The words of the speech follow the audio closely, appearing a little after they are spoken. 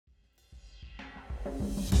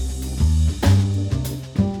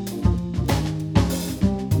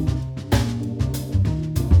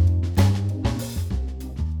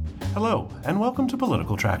Hello, and welcome to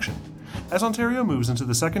Political Traction. As Ontario moves into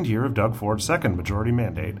the second year of Doug Ford's second majority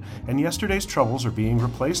mandate, and yesterday's troubles are being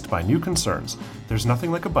replaced by new concerns, there's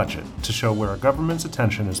nothing like a budget to show where a government's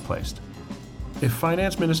attention is placed. If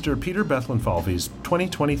Finance Minister Peter Bethlenfalvy's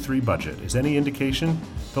 2023 budget is any indication,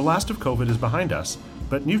 the last of COVID is behind us,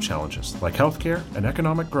 but new challenges like healthcare and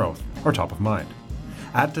economic growth are top of mind.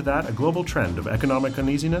 Add to that a global trend of economic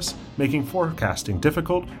uneasiness, making forecasting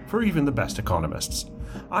difficult for even the best economists.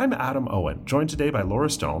 I'm Adam Owen, joined today by Laura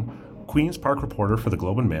Stone, Queen's Park reporter for the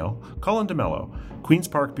Globe and Mail, Colin D'Mello, Queen's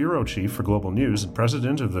Park bureau chief for Global News and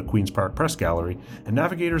president of the Queen's Park Press Gallery, and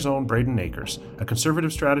Navigator's own Brayden Akers, a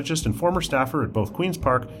conservative strategist and former staffer at both Queen's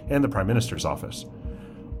Park and the Prime Minister's office.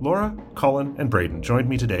 Laura, Colin, and Brayden joined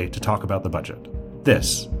me today to talk about the budget.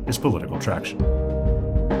 This is Political Traction.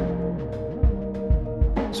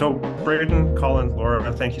 So, Brayden, Colin,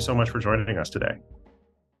 Laura, thank you so much for joining us today.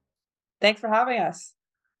 Thanks for having us.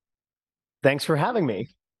 Thanks for having me.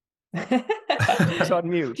 It's on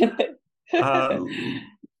mute.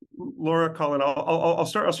 Laura, Colin, I'll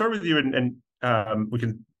start with you, and we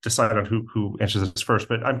can decide on who answers this first.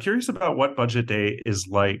 But I'm curious about what budget day is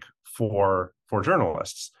like for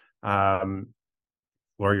journalists. Laura,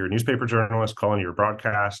 you're a newspaper journalist. Colin, you're a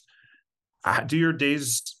broadcast. Do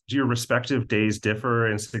your respective days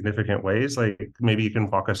differ in significant ways? Like, maybe you can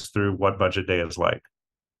walk us through what budget day is like.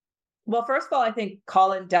 Well, first of all, I think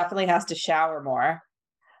Colin definitely has to shower more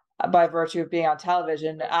by virtue of being on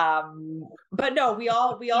television. But no, we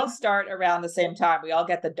all start around the same time. We all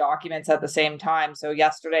get the documents at the same time. So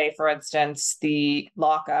yesterday, for instance, the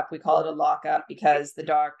lockup, we call it a lockup because the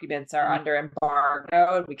documents are under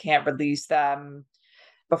embargo. We can't release them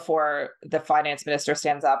before the finance minister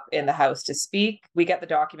stands up in the House to speak. We get the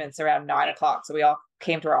documents around 9 o'clock. So we all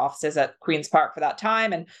came to our offices at Queen's Park for that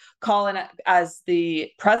time. And Colin, as the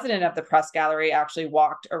president of the press gallery, actually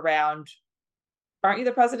walked around. Aren't you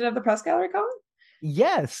the president of the press gallery, Colin?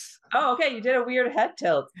 Yes. Oh, okay. You did a weird head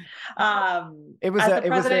tilt. It was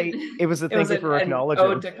a thank you for acknowledging.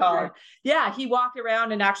 Ode to Colin. Yeah, he walked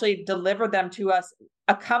around and actually delivered them to us,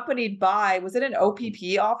 accompanied by, was it an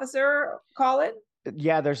OPP officer, Colin?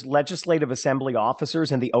 Yeah, there's legislative assembly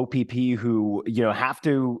officers and the OPP who, have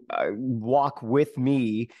to walk with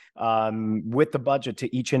me with the budget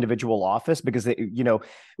to each individual office because,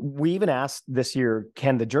 we even asked this year,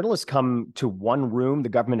 can the journalists come to one room, the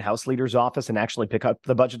government house leader's office, and actually pick up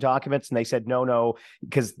the budget documents? And they said, no,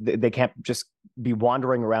 because they can't just be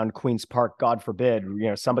wandering around Queen's Park, God forbid.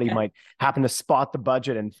 Somebody might happen to spot the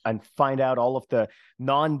budget and find out all of the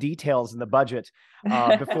non-details in the budget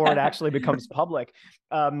before it actually becomes public.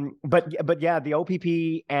 But yeah, the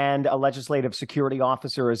OPP and a legislative security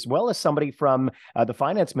officer, as well as somebody from the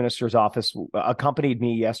finance minister's office, accompanied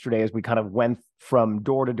me yesterday as we kind of went from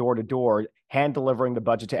door to door to door, hand delivering the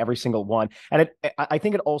budget to every single one. And I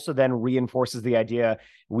think it also then reinforces the idea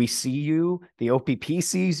we see you, the OPP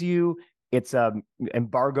sees you. It's an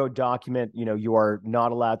embargoed document. You are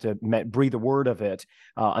not allowed to breathe a word of it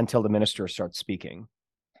until the minister starts speaking.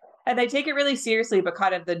 And they take it really seriously, but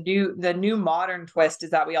kind of the new modern twist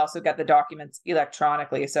is that we also get the documents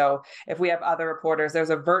electronically. So if we have other reporters,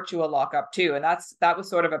 there's a virtual lockup too. And that was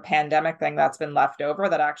sort of a pandemic thing that's been left over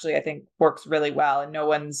that actually I think works really well. And no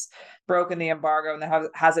one's broken the embargo and there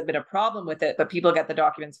hasn't been a problem with it, but people get the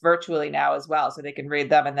documents virtually now as well. So they can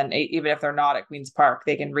read them. And then even if they're not at Queen's Park,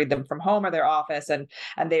 they can read them from home or their office and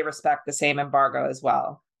they respect the same embargo as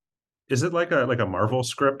well. Is it like a Marvel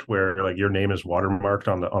script where like your name is watermarked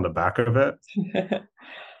on the back of it?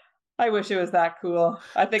 I wish it was that cool.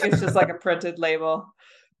 I think it's just like a printed label.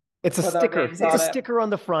 It's a sticker. It's a sticker on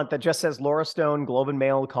the front that just says Laura Stone, Globe and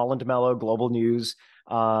Mail, Colin D'Mello, Global News,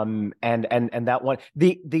 and that one.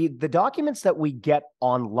 The documents that we get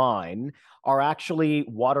online are actually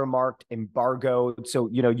watermarked, embargoed. So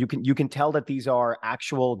you can tell that these are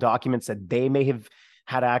actual documents that they may have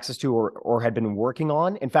had access to or had been working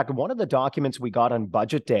on. In fact, one of the documents we got on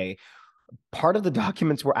budget day, part of the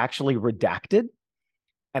documents were actually redacted.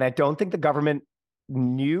 And I don't think the government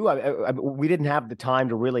knew. We didn't have the time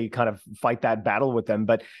to really kind of fight that battle with them,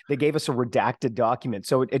 but they gave us a redacted document.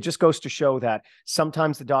 So it just goes to show that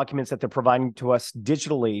sometimes the documents that they're providing to us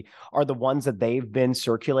digitally are the ones that they've been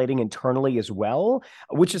circulating internally as well,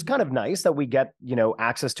 which is kind of nice that we get,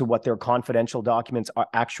 access to what their confidential documents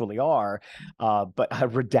actually are. But a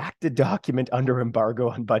redacted document under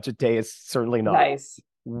embargo on budget day is certainly not nice.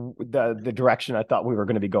 The direction I thought we were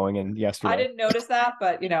going to be going in yesterday. I didn't notice that,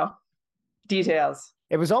 but details.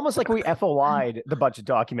 It was almost like we FOI'd the budget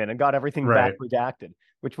document and got everything back Right. redacted,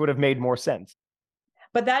 which would have made more sense.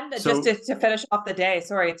 But then So- just to finish off the day,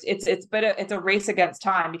 sorry, it's a race against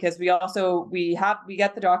time, because we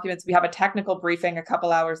get the documents, we have a technical briefing a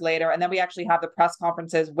couple hours later, and then we actually have the press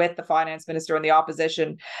conferences with the finance minister and the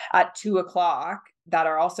opposition at 2:00 that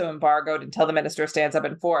are also embargoed until the minister stands up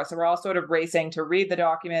in 4. So we're all sort of racing to read the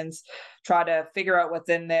documents, try to figure out what's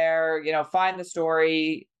in there, find the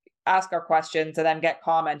story, ask our questions, and then get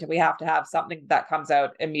comment. And we have to have something that comes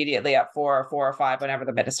out immediately at 4 or 5 whenever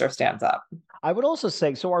the minister stands up. I would also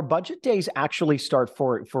say, so our budget days actually start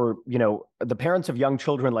for the parents of young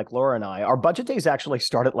children like Laura and I. Our budget days actually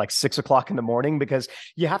start at like 6:00 in the morning, because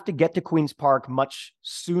you have to get to Queen's Park much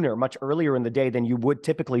sooner, much earlier in the day than you would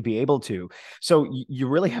typically be able to. So you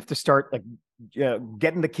really have to start like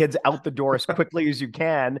getting the kids out the door as quickly as you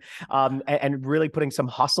can, and really putting some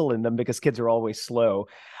hustle in them, because kids are always slow.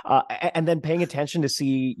 And then paying attention to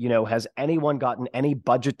see, has anyone gotten any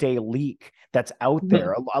budget day leak that's out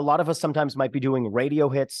there? A lot of us sometimes might be doing radio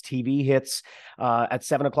hits, TV hits at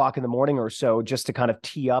 7:00 in the morning or so, just to kind of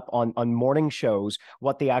tee up on morning shows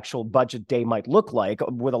what the actual budget day might look like,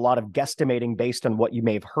 with a lot of guesstimating based on what you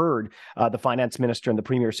may have heard the finance minister and the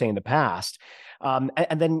premier say in the past.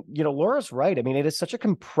 And then, Laura's right. I mean, it is such a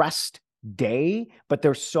compressed day, but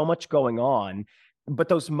there's so much going on. But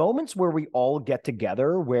those moments where we all get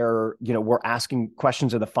together, where, we're asking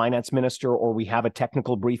questions of the finance minister, or we have a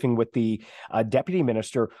technical briefing with the deputy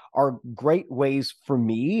minister, are great ways for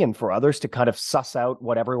me and for others to kind of suss out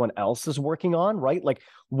what everyone else is working on, right? Like,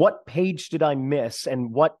 what page did I miss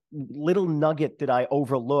and what little nugget did I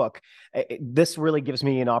overlook? This really gives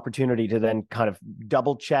me an opportunity to then kind of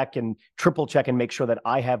double check and triple check and make sure that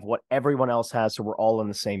I have what everyone else has, so we're all on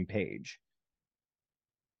the same page.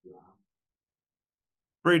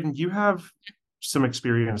 Brayden, you have some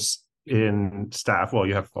experience in staff. Well,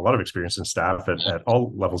 you have a lot of experience in staff at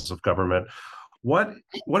all levels of government. What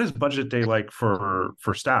is budget day like for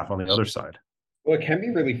staff on the other side? Well, it can be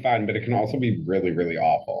really fun, but it can also be really, really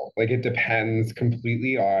awful. Like, it depends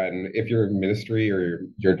completely on if your ministry or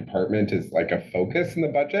your department is like a focus in the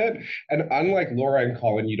budget. And unlike Laura and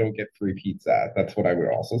Colin, you don't get free pizza. That's what I would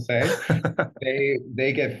also say.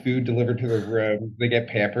 They get food delivered to their room. They get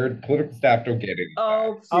pampered. Political staff don't get any.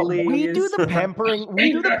 Oh, please. We do the pampering.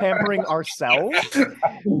 We do the pampering ourselves,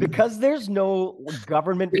 because there's no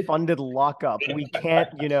government funded lockup. We can't,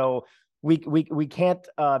 we can't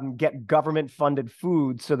get government funded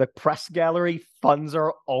food, so the press gallery funds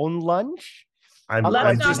our own lunch.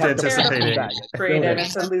 I'm just anticipating. Brayden,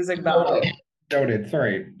 it's a losing battle. Noted.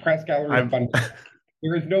 Sorry, press gallery funded.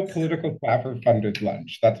 There is no political staffer funded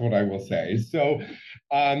lunch. That's what I will say. So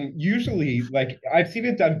usually, like, I've seen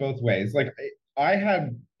it done both ways. Like, I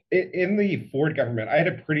had in the Ford government, I had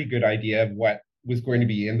a pretty good idea of what was going to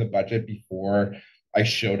be in the budget before I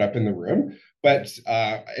showed up in the room. But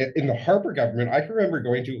in the Harper government, I can remember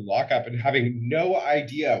going to lockup and having no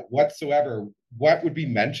idea whatsoever what would be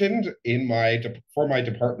mentioned for my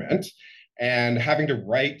department, and having to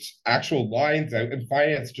write actual lines out, and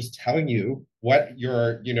finance just telling you what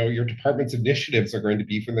your department's initiatives are going to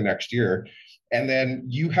be for the next year, and then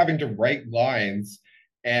you having to write lines,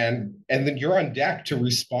 and then you're on deck to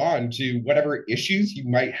respond to whatever issues you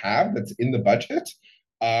might have that's in the budget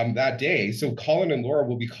that day. So Colin and Laura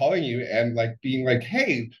will be calling you and being like,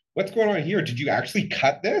 hey, what's going on here? Did you actually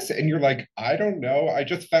cut this? And you're like, I don't know. I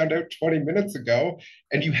just found out 20 minutes ago.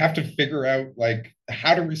 And you have to figure out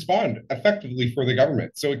how to respond effectively for the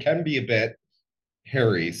government. So it can be a bit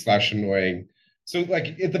hairy / annoying. So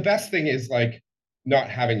the best thing is not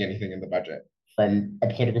having anything in the budget from a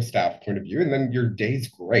political staff point of view. And then your day's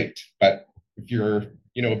great. But if you're,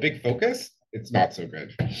 a big focus, it's not so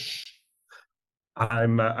good.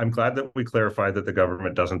 I'm glad that we clarified that the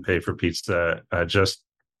government doesn't pay for pizza, just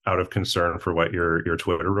out of concern for what your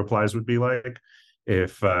Twitter replies would be like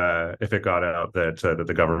if it got out that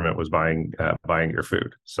the government was buying your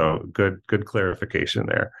food. So good clarification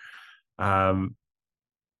there.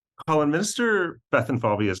 Colin, Minister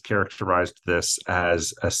Bethlenfalvy has characterized this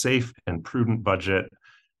as a safe and prudent budget,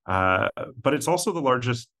 but it's also the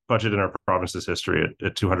largest budget in our province's history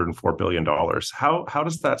at $204 billion. How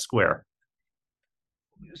does that square?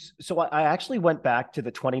 So I actually went back to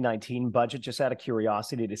the 2019 budget just out of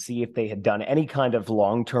curiosity to see if they had done any kind of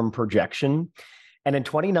long-term projection. And in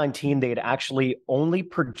 2019, they had actually only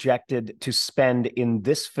projected to spend in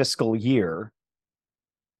this fiscal year,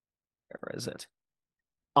 where is it?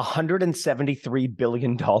 $173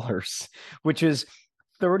 billion, which is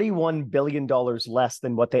 $31 billion less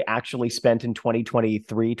than what they actually spent in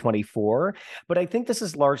 2023-24. But I think this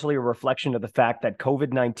is largely a reflection of the fact that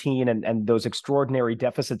COVID-19 and those extraordinary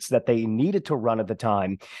deficits that they needed to run at the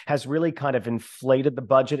time has really kind of inflated the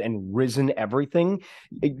budget and risen everything.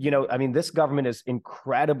 I mean, this government is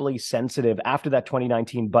incredibly sensitive after that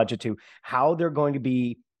 2019 budget to how they're going to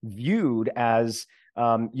be viewed as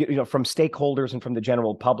from stakeholders and from the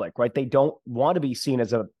general public, right? They don't want to be seen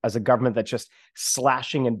as a government that's just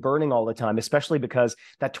slashing and burning all the time, especially because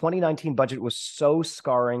that 2019 budget was so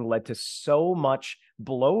scarring, led to so much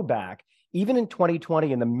blowback. Even in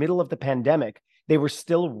 2020, in the middle of the pandemic, they were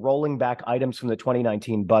still rolling back items from the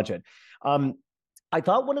 2019 budget. I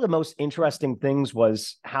thought one of the most interesting things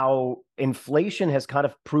was how inflation has kind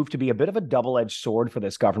of proved to be a bit of a double-edged sword for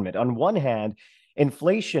this government. On one hand,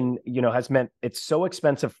 inflation, has meant it's so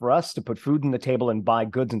expensive for us to put food on the table and buy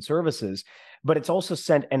goods and services, but it's also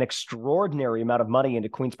sent an extraordinary amount of money into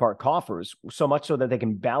Queen's Park coffers, so much so that they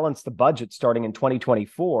can balance the budget starting in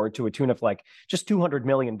 2024 to a tune of like just $200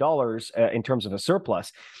 million in terms of a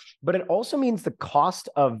surplus. But it also means the cost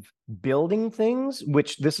of building things,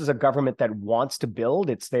 which this is a government that wants to build.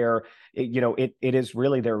 It's their, it is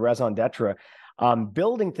really their raison d'etre.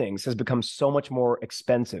 Building things has become so much more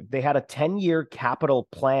expensive. They had a 10-year capital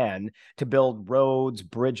plan to build roads,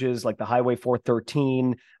 bridges like the Highway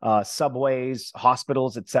 413, subways,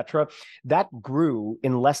 hospitals, etc. That grew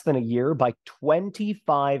in less than a year by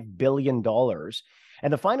 $25 billion.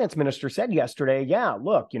 And the finance minister said yesterday, yeah,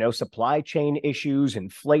 look, supply chain issues,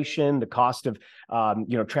 inflation, the cost of,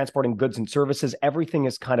 transporting goods and services, everything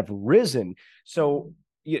has kind of risen. So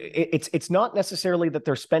it's not necessarily that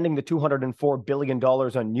they're spending the $204 billion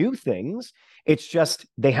on new things. It's just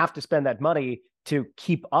they have to spend that money to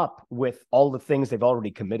keep up with all the things they've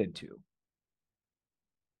already committed to.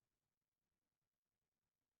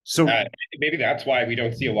 So maybe that's why we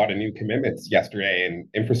don't see a lot of new commitments yesterday in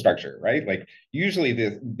infrastructure, right? Like usually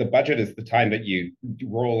the budget is the time that you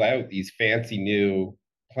roll out these fancy new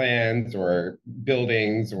plans or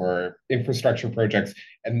buildings or infrastructure projects.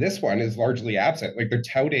 And this one is largely absent. Like they're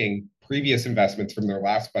touting previous investments from their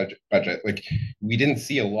last budget. Like we didn't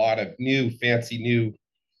see a lot of fancy new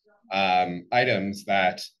items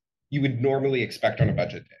that you would normally expect on a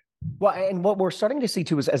budget day. Well, and what we're starting to see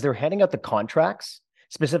too is as they're handing out the contracts,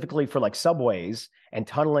 specifically for like subways and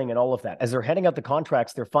tunneling and all of that, as they're handing out the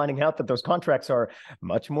contracts, they're finding out that those contracts are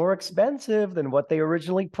much more expensive than what they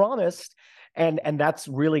originally promised. And that's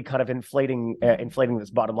really kind of inflating this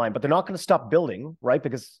bottom line. But they're not going to stop building, right?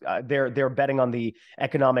 Because they're betting on the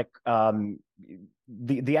economic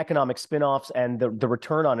the economic spinoffs and the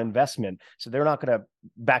return on investment. So they're not going to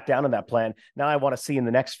back down on that plan. Now I want to see in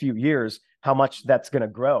the next few years how much that's going to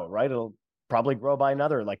grow, right? It'll probably grow by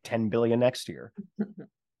another like 10 billion next year.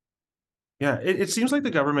 Yeah, it seems like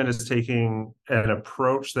the government is taking an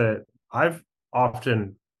approach that I've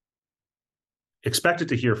often expected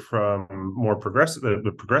to hear from more progressive,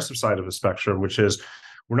 the progressive side of the spectrum, which is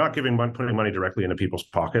we're not putting money directly into people's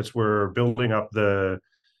pockets. We're building up the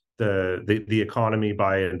economy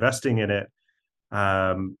by investing in it,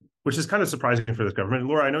 which is kind of surprising for this government.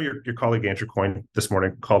 Laura, I know your colleague Andrew Coyne this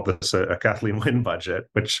morning called this a Kathleen Wynne budget,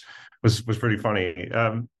 which was pretty funny.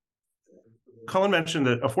 Colin mentioned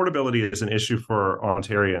that affordability is an issue for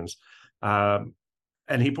Ontarians, and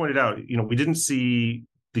he pointed out, we didn't see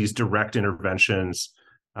these direct interventions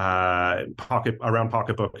around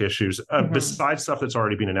pocketbook issues, besides stuff that's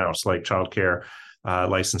already been announced, like childcare,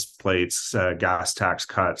 license plates, gas tax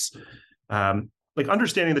cuts. Like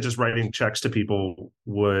understanding that just writing checks to people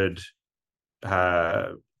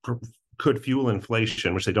could fuel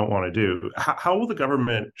inflation, which they don't want to do. How will the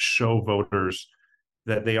government show voters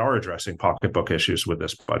that they are addressing pocketbook issues with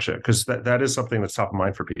this budget? Because that is something that's top of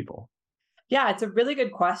mind for people. Yeah, it's a really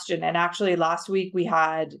good question. And actually last week we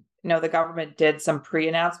had, the government did some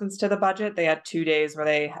pre-announcements to the budget. They had 2 days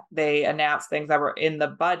where they announced things that were in the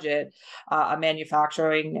budget, a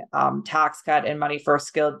manufacturing tax cut and money for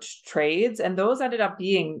skilled trades. And those ended up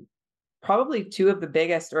being probably two of the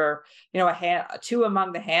biggest, or, two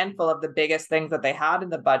among the handful of the biggest things that they had in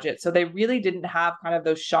the budget. So they really didn't have kind of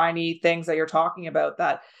those shiny things that you're talking about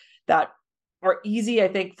that are easy, I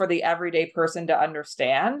think, for the everyday person to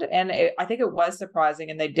understand. And I think it was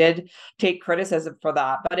surprising, and they did take criticism for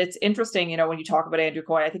that. But it's interesting, when you talk about Andrew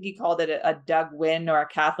Coyne, I think he called it a Doug Wynne or a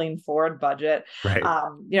Kathleen Ford budget.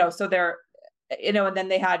 Right. So they're, and then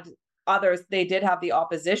they had others, they did have the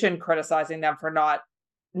opposition criticizing them for not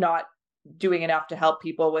doing enough to help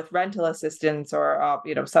people with rental assistance or,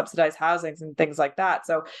 subsidized housings and things like that.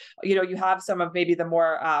 So, you have some of maybe the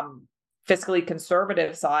more fiscally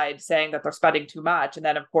conservative side saying that they're spending too much, and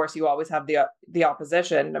then of course you always have the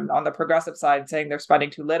opposition on the progressive side saying they're spending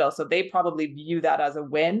too little. So they probably view that as a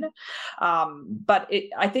win. But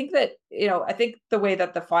I think that, I think the way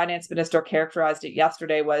that the finance minister characterized it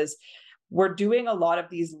yesterday was, we're doing a lot of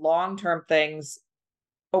these long-term things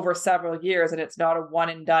over several years, and it's not a one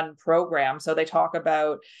and done program. So they talk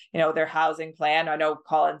about, their housing plan. I know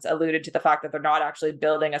Colin's alluded to the fact that they're not actually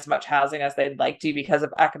building as much housing as they'd like to because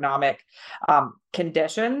of economic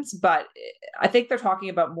conditions. But I think they're talking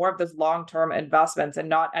about more of those long-term investments and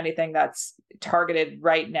not anything that's targeted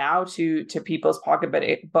right now to people's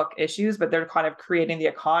pocketbook issues, but they're kind of creating the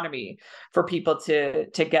economy for people to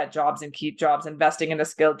get jobs and keep jobs, investing in the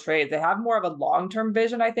skilled trades. They have more of a long-term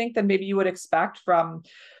vision, I think, than maybe you would expect from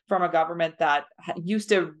a government that used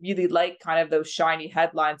to really like kind of those shiny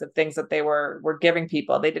headlines of things that they were giving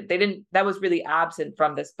people. They didn't, that was really absent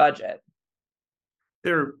from this budget.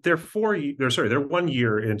 They're 1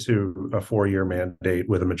 year into a 4-year mandate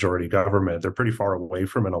with a majority government. They're pretty far away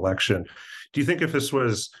from an election. Do you think if this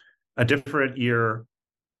was a different year,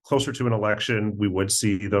 closer to an election, we would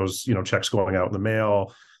see those, checks going out in the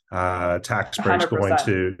mail, tax breaks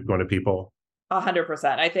 100%. going to people?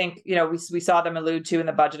 100%. I think, we saw them allude to in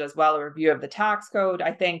the budget as well, a review of the tax code.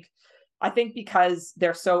 I think because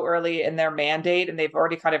they're so early in their mandate and they've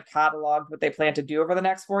already kind of cataloged what they plan to do over the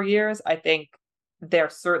next 4 years, I think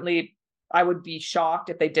I would be shocked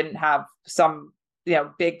if they didn't have some,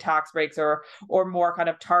 big tax breaks or more kind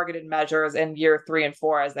of targeted measures in year 3 and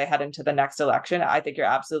 4 as they head into the next election. I think you're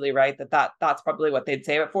absolutely right that's probably what they'd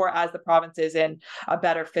save it for. As the province is in a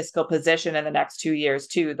better fiscal position in the next 2 years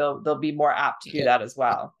too, they'll be more apt to do that as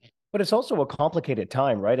well. But it's also a complicated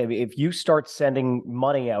time, right? I mean, if you start sending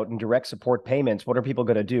money out in direct support payments, what are people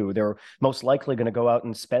going to do? They're most likely going to go out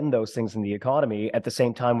and spend those things in the economy at the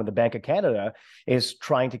same time when the Bank of Canada is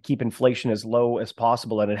trying to keep inflation as low as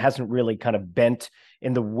possible. And it hasn't really kind of bent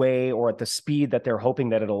in the way or at the speed that they're hoping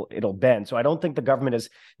that it'll bend. So I don't think the government is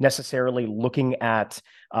necessarily looking at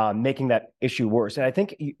making that issue worse. And I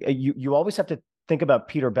think you always have to think about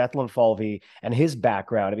Peter Bethlenfalvy and his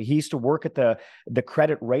background. I mean, he used to work at the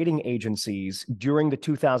credit rating agencies during the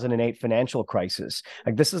 2008 financial crisis.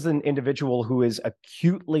 Like, this is an individual who is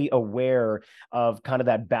acutely aware of kind of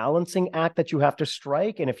that balancing act that you have to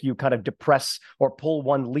strike. And if you kind of depress or pull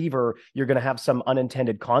one lever, you're going to have some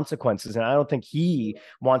unintended consequences. And I don't think he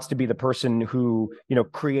wants to be the person who,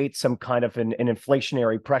 creates some kind of an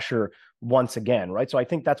inflationary pressure once again, right? So I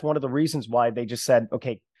think that's one of the reasons why they just said,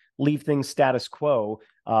 okay, leave things status quo,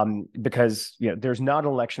 because there's not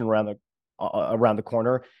an election around the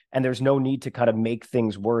corner, and there's no need to kind of make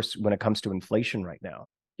things worse when it comes to inflation right now.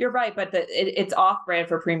 You're right, but it's off brand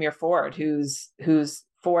for Premier Ford, who's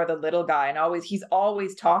for the little guy, and he's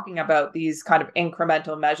always talking about these kind of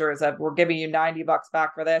incremental measures of, we're giving you $90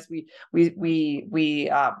 back for this. We waive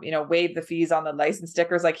the fees on the license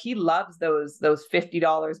stickers. Like, he loves those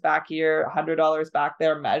 $50 back here, $100 back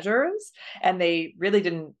there measures, and they really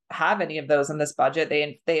didn't have any of those in this budget.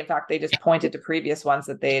 They in fact just pointed to previous ones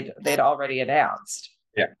that they'd already announced.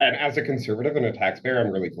 Yeah, and as a conservative and a taxpayer,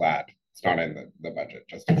 I'm really glad it's not in the budget,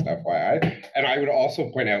 just as FYI. And I would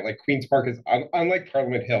also point out, like, Queen's Park is, unlike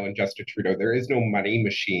Parliament Hill and Justin Trudeau, there is no money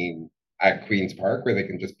machine at Queen's Park where they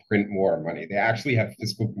can just print more money. They actually have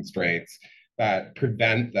fiscal constraints that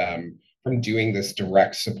prevent them from doing these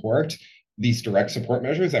direct support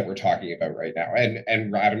measures that we're talking about right now.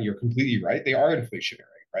 And Adam, you're completely right. They are inflationary,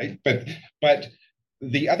 right? But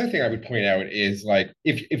the other thing I would point out is, like,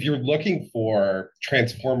 if you're looking for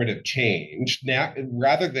transformative change now,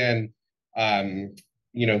 rather than down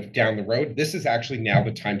the road, this is actually now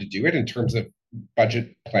the time to do it in terms of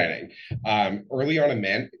budget planning. Early on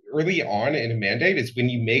in a mandate is when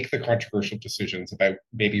you make the controversial decisions about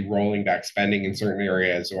maybe rolling back spending in certain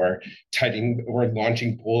areas, or tightening or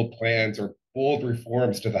launching bold plans or bold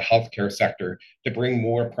reforms to the healthcare sector to bring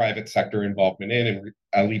more private sector involvement in and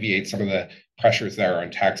alleviate some of the pressures that are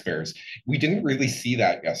on taxpayers. We didn't really see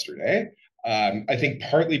that yesterday. I think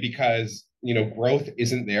partly because growth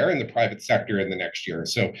isn't there in the private sector in the next year.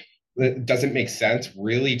 So it doesn't make sense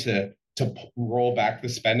really to roll back the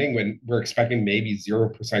spending when we're expecting maybe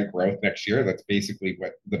 0% growth next year. That's basically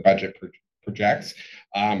what the budget projects.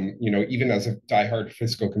 Even as a diehard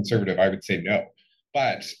fiscal conservative, I would say no.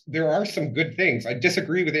 But there are some good things. I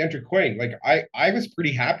disagree with Andrew Coyne. Like, I was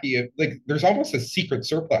pretty happy. There's almost a secret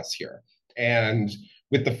surplus here. And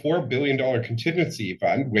with the $4 billion contingency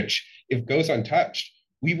fund, which, if goes untouched,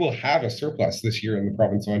 we will have a surplus this year in the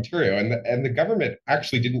province of Ontario. And the government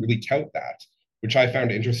actually didn't really tout that, which I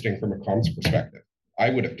found interesting from a comms perspective.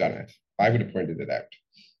 I would have done it. I would have pointed it out.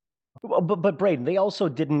 Well, but Brayden, they also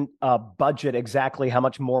didn't budget exactly how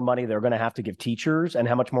much more money they're going to have to give teachers and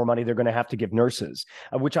how much more money they're going to have to give nurses,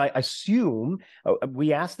 which I assume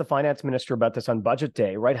we asked the finance minister about this on budget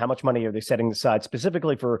day, right? How much money are they setting aside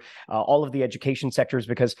specifically for all of the education sectors?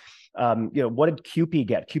 Because, what did CUPE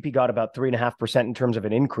get? CUPE got about 3.5% in terms of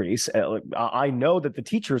an increase. I know that the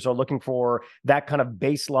teachers are looking for that kind of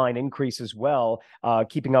baseline increase as well,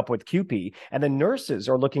 keeping up with CUPE. And the nurses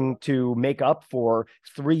are looking to make up for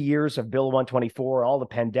 3 years of Bill 124, all the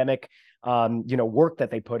pandemic, work that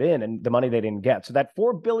they put in and the money they didn't get. So that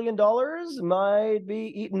 $4 billion might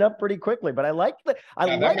be eaten up pretty quickly. But I like the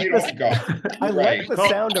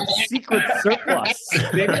sound of secret surplus.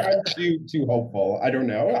 Maybe I'm too hopeful. I don't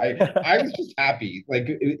know. I was just happy, like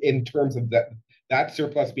in terms of that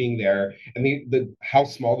surplus being there and the how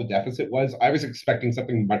small the deficit was. I was expecting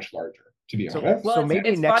something much larger, to be honest. So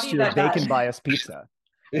maybe next year they can buy us pizza.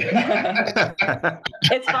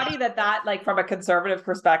 It's funny that like from a conservative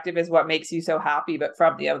perspective is what makes you so happy, but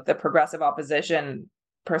from the progressive opposition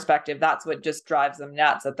perspective, that's what just drives them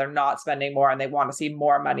nuts, that they're not spending more and they want to see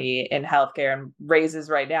more money in healthcare and raises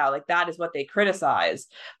right now. Like that is what they criticize,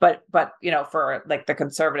 but for like the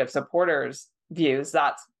conservative supporters' views,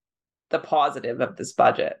 that's the positive of this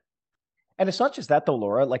budget. And it's not just that, though,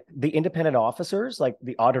 Laura. Like the independent officers, like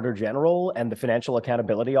the Auditor General and the Financial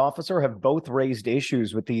Accountability Officer, have both raised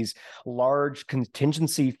issues with these large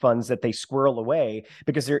contingency funds that they squirrel away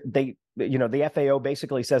because the FAO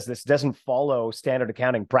basically says this doesn't follow standard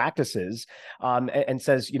accounting practices, and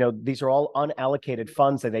says, these are all unallocated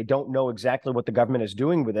funds that they don't know exactly what the government is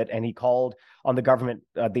doing with it. And he called on the government,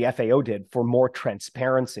 the FAO did, for more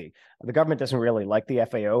transparency. The government doesn't really like the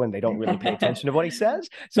FAO and they don't really pay attention to what he says.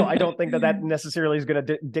 So I don't think that necessarily is going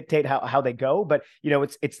to dictate how they go. But,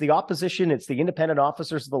 it's the opposition, it's the independent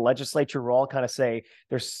officers of the legislature who all kind of say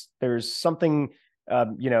there's something,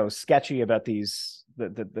 sketchy about the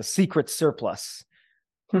secret surplus.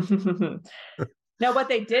 Now, what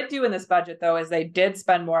they did do in this budget, though, is they did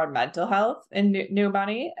spend more on mental health in new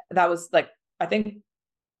money. That was I think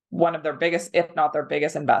one of their biggest, if not their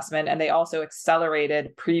biggest investment. And they also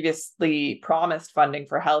accelerated previously promised funding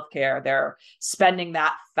for healthcare. They're spending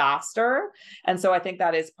that faster. And so I think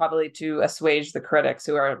that is probably to assuage the critics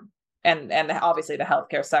who are, and obviously the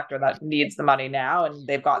healthcare sector that needs the money now. And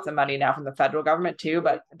they've got some money now from the federal government too,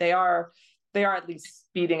 but they are at least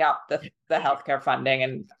speeding up the healthcare funding.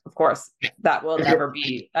 And of course, that will never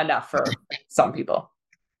be enough for some people.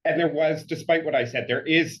 And there was, despite what I said,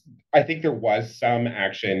 I think there was some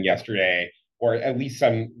action yesterday, or at least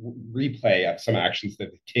some replay of some actions that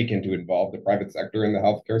have taken to involve the private sector in the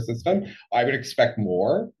healthcare system. I would expect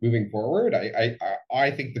more moving forward.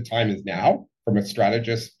 I think the time is now, from a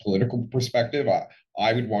strategist political perspective.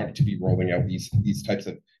 I would want to be rolling out these types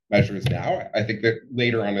of measures now. I think that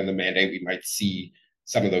later on in the mandate, we might see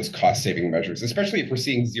some of those cost-saving measures, especially if we're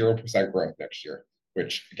seeing 0% growth next year,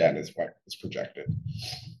 which again is what is projected.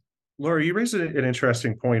 Laura, you raised an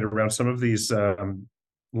interesting point around some of these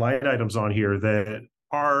line items on here that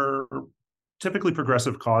are typically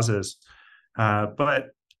progressive causes, but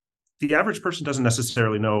the average person doesn't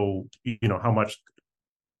necessarily know, how much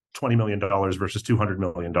 $20 million versus $200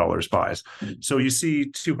 million buys. So you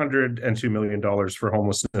see $202 million for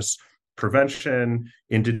homelessness prevention,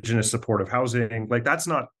 Indigenous supportive housing. Like that's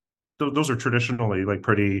not, those are traditionally like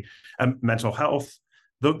pretty mental health.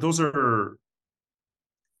 Those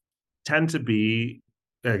tend to be,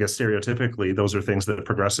 I guess, stereotypically, those are things that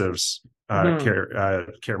progressives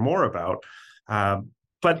care more about.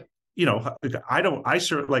 But I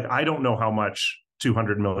don't know how much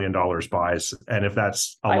 $200 million buys, and if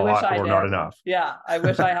that's a lot or not enough. Yeah, I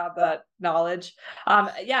wish I had that knowledge.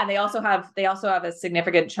 And they also have a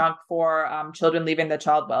significant chunk for children leaving the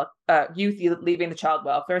youth leaving the child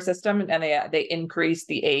welfare system, and they increase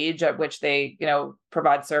the age at which they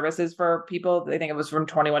provide services for people. They think it was from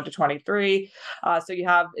 21 to 23. So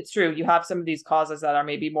it's true, you have some of these causes that are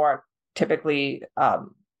maybe more typically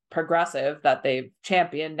progressive that they've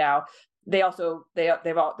championed. Now they're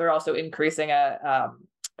also increasing a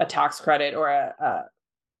tax credit or a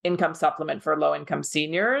income supplement for low income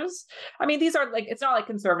seniors. I mean, these are it's not like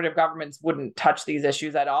conservative governments wouldn't touch these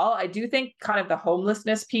issues at all. I do think kind of the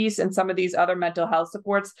homelessness piece and some of these other mental health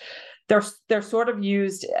supports, they're sort of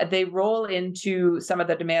used, they roll into some of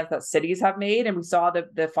the demands that cities have made. And we saw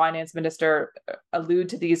the finance minister allude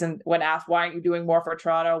to these, and when asked, why aren't you doing more for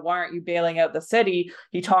Toronto? Why aren't you bailing out the city?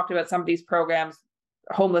 He talked about some of these programs,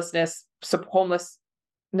 homelessness supports,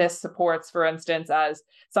 for instance, as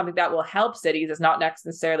something that will help cities. Is not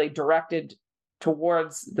necessarily directed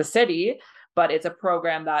towards the city, but it's a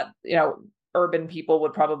program that urban people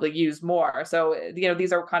would probably use more. So,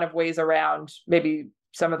 these are kind of ways around maybe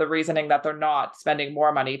some of the reasoning that they're not spending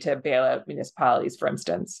more money to bail out municipalities, for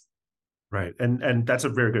instance. Right. And that's a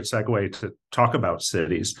very good segue to talk about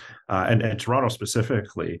cities and Toronto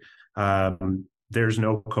specifically. There's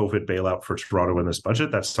no COVID bailout for Toronto in this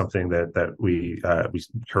budget. That's something that we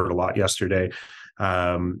heard a lot yesterday.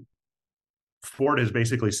 Ford has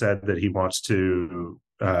basically said that he wants to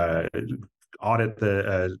audit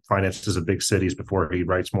the finances of big cities before he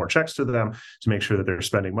writes more checks to them to make sure that they're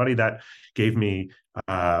spending money. That gave me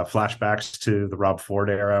flashbacks to the Rob Ford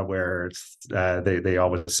era, where they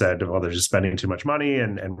always said, well, they're just spending too much money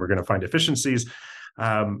and we're going to find efficiencies.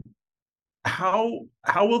 How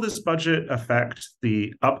will this budget affect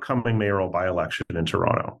the upcoming mayoral by-election in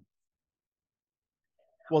Toronto?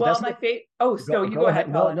 Well, my favorite. Oh, so you go ahead.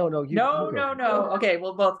 No. No. Okay,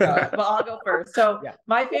 we'll both go. Well, I'll go first. So yeah.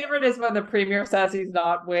 My favorite is when the premier says he's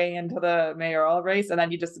not way into the mayoral race, and then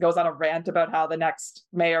he just goes on a rant about how the next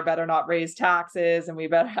mayor better not raise taxes, and we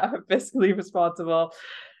better have a fiscally responsible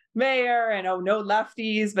mayor, and no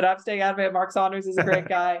lefties, but I'm staying out of it. Mark Saunders is a great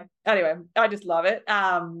guy. Anyway, I just love it.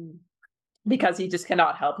 Because he just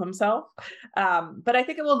cannot help himself. But I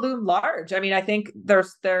think it will loom large. I mean, I think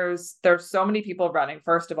there's so many people running,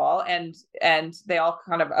 first of all, and they all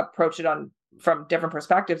kind of approach it from different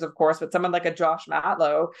perspectives, of course. But someone like a Josh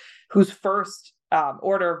Matlow, whose first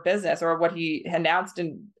order of business, or what he announced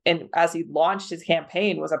in as he launched his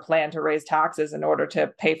campaign, was a plan to raise taxes in order to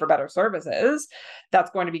pay for better services. That's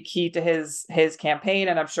going to be key to his campaign,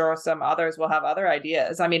 and I'm sure some others will have other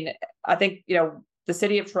ideas. I mean, I think the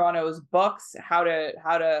city of Toronto's books how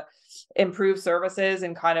to improve services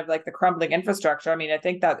and kind of like the crumbling infrastructure. I mean, I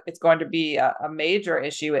think that it's going to be a major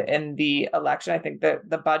issue in the election. I think that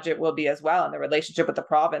the budget will be as well, and the relationship with the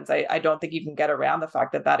province. I don't think you can get around the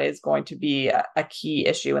fact that is going to be a key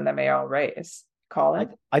issue in the mayoral race.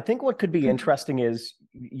 Colin? I think what could be interesting is,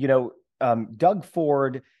 Doug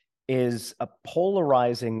Ford is a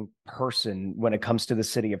polarizing person when it comes to the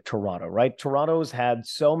city of Toronto, right? Toronto's had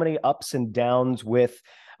so many ups and downs with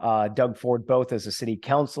Doug Ford, both as a city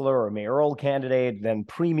councillor or mayoral candidate, then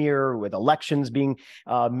premier, with elections being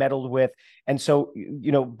meddled with. And so,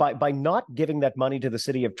 by not giving that money to the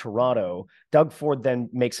city of Toronto, Doug Ford then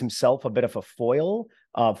makes himself a bit of a foil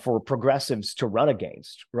for progressives to run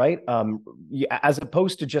against, right? As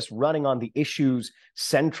opposed to just running on the issues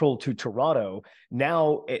central to Toronto.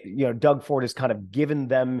 Now, Doug Ford has kind of given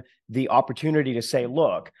them the opportunity to say,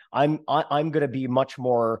 look, I'm going to be much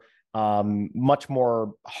more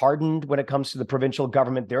hardened when it comes to the provincial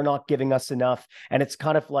government. They're not giving us enough. And it's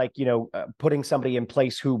kind of like, putting somebody in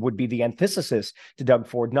place who would be the antithesis to Doug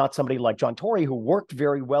Ford, not somebody like John Tory, who worked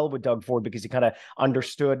very well with Doug Ford because he kind of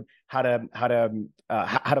understood how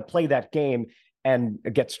to play that game and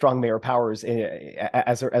get strong mayor powers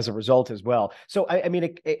as a result as well. So, I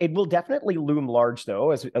mean, it will definitely loom large, though,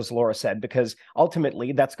 as Laura said, because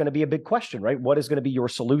ultimately that's going to be a big question, right? What is going to be your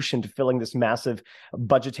solution to filling this massive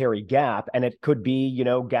budgetary gap? And it could be,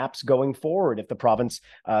 gaps going forward if the province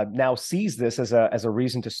now sees this as a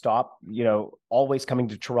reason to stop, always coming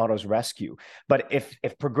to Toronto's rescue. But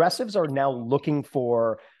if progressives are now looking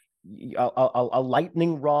for a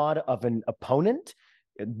lightning rod of an opponent,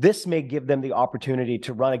 this may give them the opportunity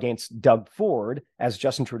to run against Doug Ford, as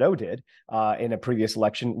Justin Trudeau did in a previous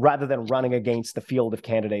election, rather than running against the field of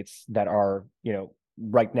candidates that are,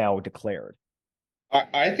 right now declared.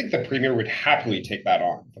 I think the premier would happily take that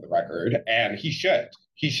on, for the record, and he should.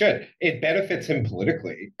 He should. It benefits him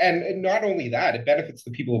politically. And not only that, it benefits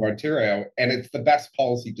the people of Ontario, and it's the best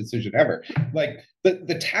policy decision ever. Like,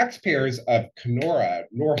 the taxpayers of Kenora,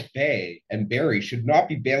 North Bay, and Barrie should not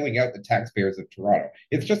be bailing out the taxpayers of Toronto.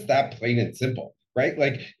 It's just that plain and simple, right?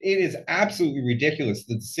 Like, it is absolutely ridiculous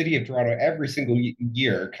that the city of Toronto every single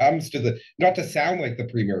year comes to not to sound like the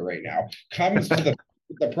premier right now, comes to the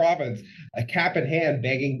province, a cap in hand,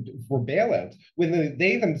 begging for bailouts, when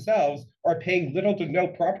they themselves are paying little to no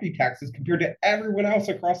property taxes compared to everyone else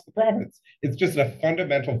across the province. It's just a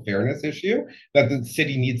fundamental fairness issue that the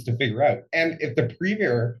city needs to figure out. And if the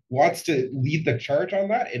premier wants to lead the charge on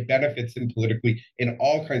that, it benefits him politically in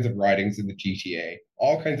all kinds of ridings in the GTA,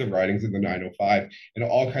 all kinds of ridings in the 905, and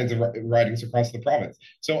all kinds of ridings across the province.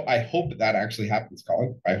 So I hope that actually happens,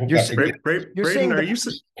 Colin. I hope that's Brayden,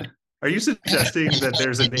 are you suggesting that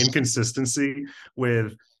there's an inconsistency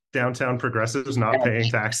with downtown progressives not paying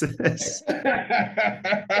taxes?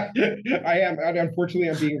 I am, and unfortunately,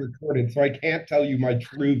 I'm being recorded, so I can't tell you my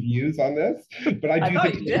true views on this. But I do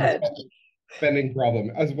think it's a spending problem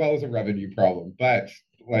as well as a revenue problem. But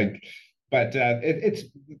it's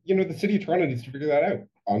the city of Toronto needs to figure that out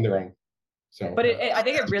on their own. So, but I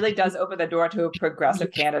think it really does open the door to a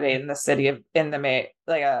progressive candidate in the city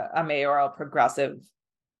like a mayoral progressive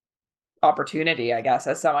opportunity, I guess,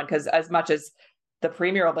 as someone, because as much as the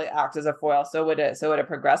premier will act as a foil, so would a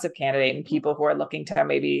progressive candidate, and people who are looking to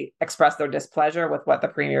maybe express their displeasure with what the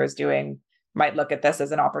premier is doing might look at this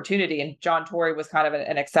as an opportunity. And John Tory was kind of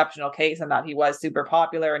an exceptional case in that he was super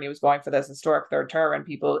popular and he was going for this historic third term, and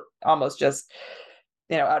people almost just,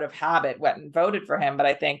 out of habit went and voted for him. But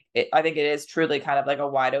I think it is truly kind of like a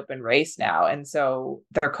wide open race now. And so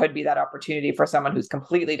there could be that opportunity for someone who's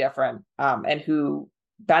completely different, and who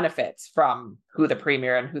benefits from who the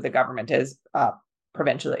premier and who the government is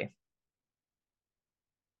provincially.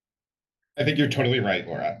 I think you're totally right,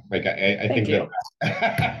 Laura. Like I think you.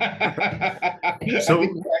 I think what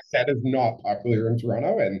I said is not popular in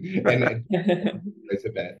Toronto, and it's a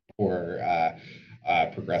bit for a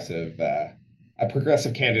progressive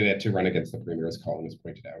candidate to run against the premier, as Colin has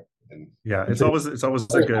pointed out. And yeah, it's always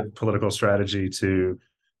a good political strategy to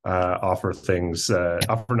offer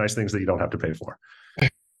nice things that you don't have to pay for.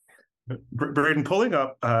 Brayden, pulling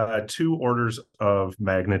up 2 orders of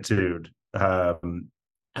magnitude,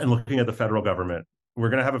 and looking at the federal government, we're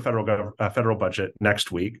going to have a federal budget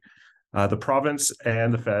next week. The province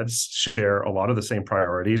and the feds share a lot of the same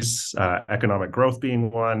priorities, economic growth being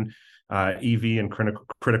one, EV and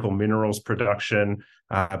critical minerals production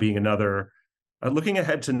being another. Looking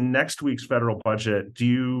ahead to next week's federal budget, do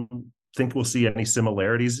you think we'll see any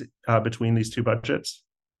similarities between these 2 budgets?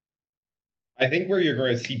 I think where you're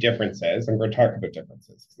going to see differences, and we're going to talk about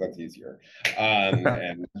differences because that's easier,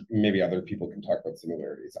 and maybe other people can talk about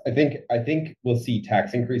similarities. I think we'll see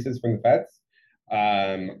tax increases from the feds.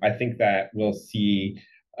 I think that we'll see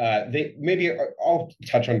I'll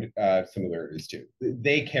touch on similarities too.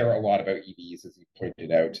 They care a lot about EVs, as you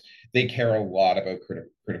pointed out. They care a lot about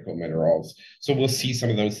critical minerals. So we'll see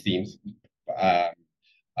some of those themes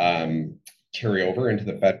carry over into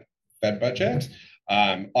the Fed budget.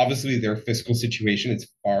 Obviously, their fiscal situation is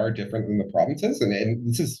far different than the provinces, and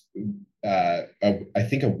this is, I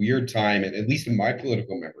think, a weird time, at least in my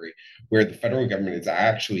political memory, where the federal government is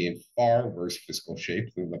actually in far worse fiscal shape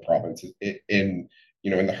than the provinces. In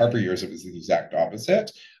the Harper years, it was the exact opposite.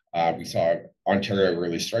 We saw Ontario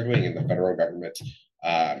really struggling, and the federal government,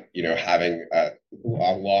 having a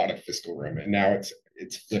lot of fiscal room, and now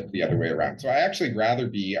it's flipped the other way around. So I actually rather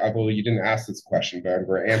be, although you didn't ask this question, but I'm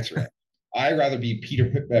going to answer it. I'd rather be Peter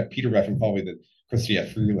Bethlenfalvy than Chrystia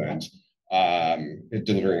Freeland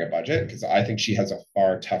delivering a budget, because I think she has a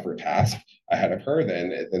far tougher task ahead of her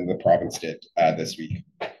than the province did this week.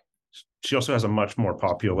 She also has a much more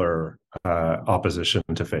popular opposition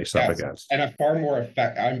to face up against. And a far more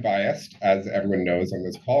I'm biased, as everyone knows on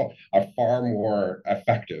this call, a far more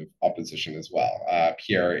effective opposition as well.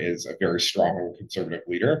 Pierre is a very strong conservative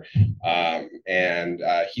leader, and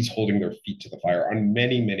he's holding their feet to the fire on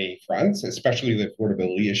many, many fronts, especially the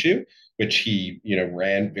affordability issue, which he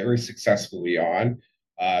ran very successfully on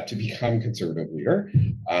to become conservative leader.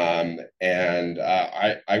 And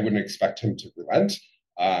I wouldn't expect him to relent.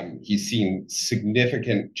 He's seen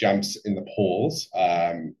significant jumps in the polls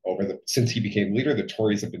since he became leader. The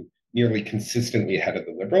Tories have been nearly consistently ahead of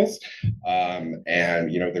the Liberals, and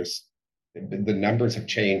there's the numbers have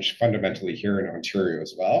changed fundamentally here in Ontario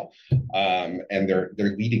as well, and they're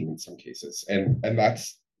leading in some cases, and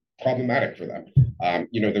that's problematic for them.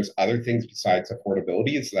 There's other things besides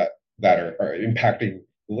affordability that are impacting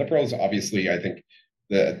the Liberals. Obviously, I think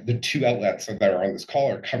the 2 outlets that are on this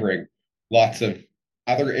call are covering lots of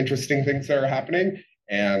other interesting things that are happening,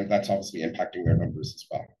 and that's obviously impacting their numbers as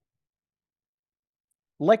well.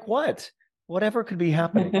 Like what? Whatever could be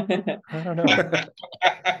happening. I don't know.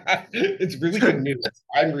 It's really good news.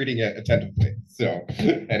 I'm reading it attentively. So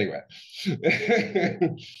anyway.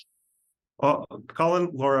 Well, Colin,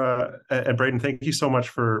 Laura, and Brayden, thank you so much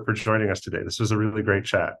for joining us today. This was a really great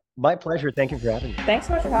chat. My pleasure. Thank you for having me. Thanks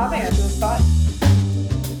so much for having us. It was fun.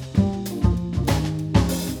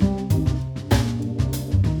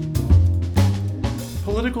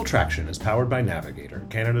 Political Traction is powered by Navigator,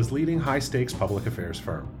 Canada's leading high-stakes public affairs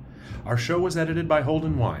firm. Our show was edited by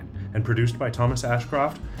Holden Wine and produced by Thomas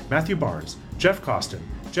Ashcroft, Matthew Barnes, Jeff Costin,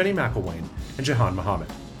 Jenny McElwain, and Jahan Mohammed.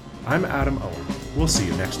 I'm Adam Owen. We'll see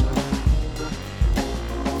you next time.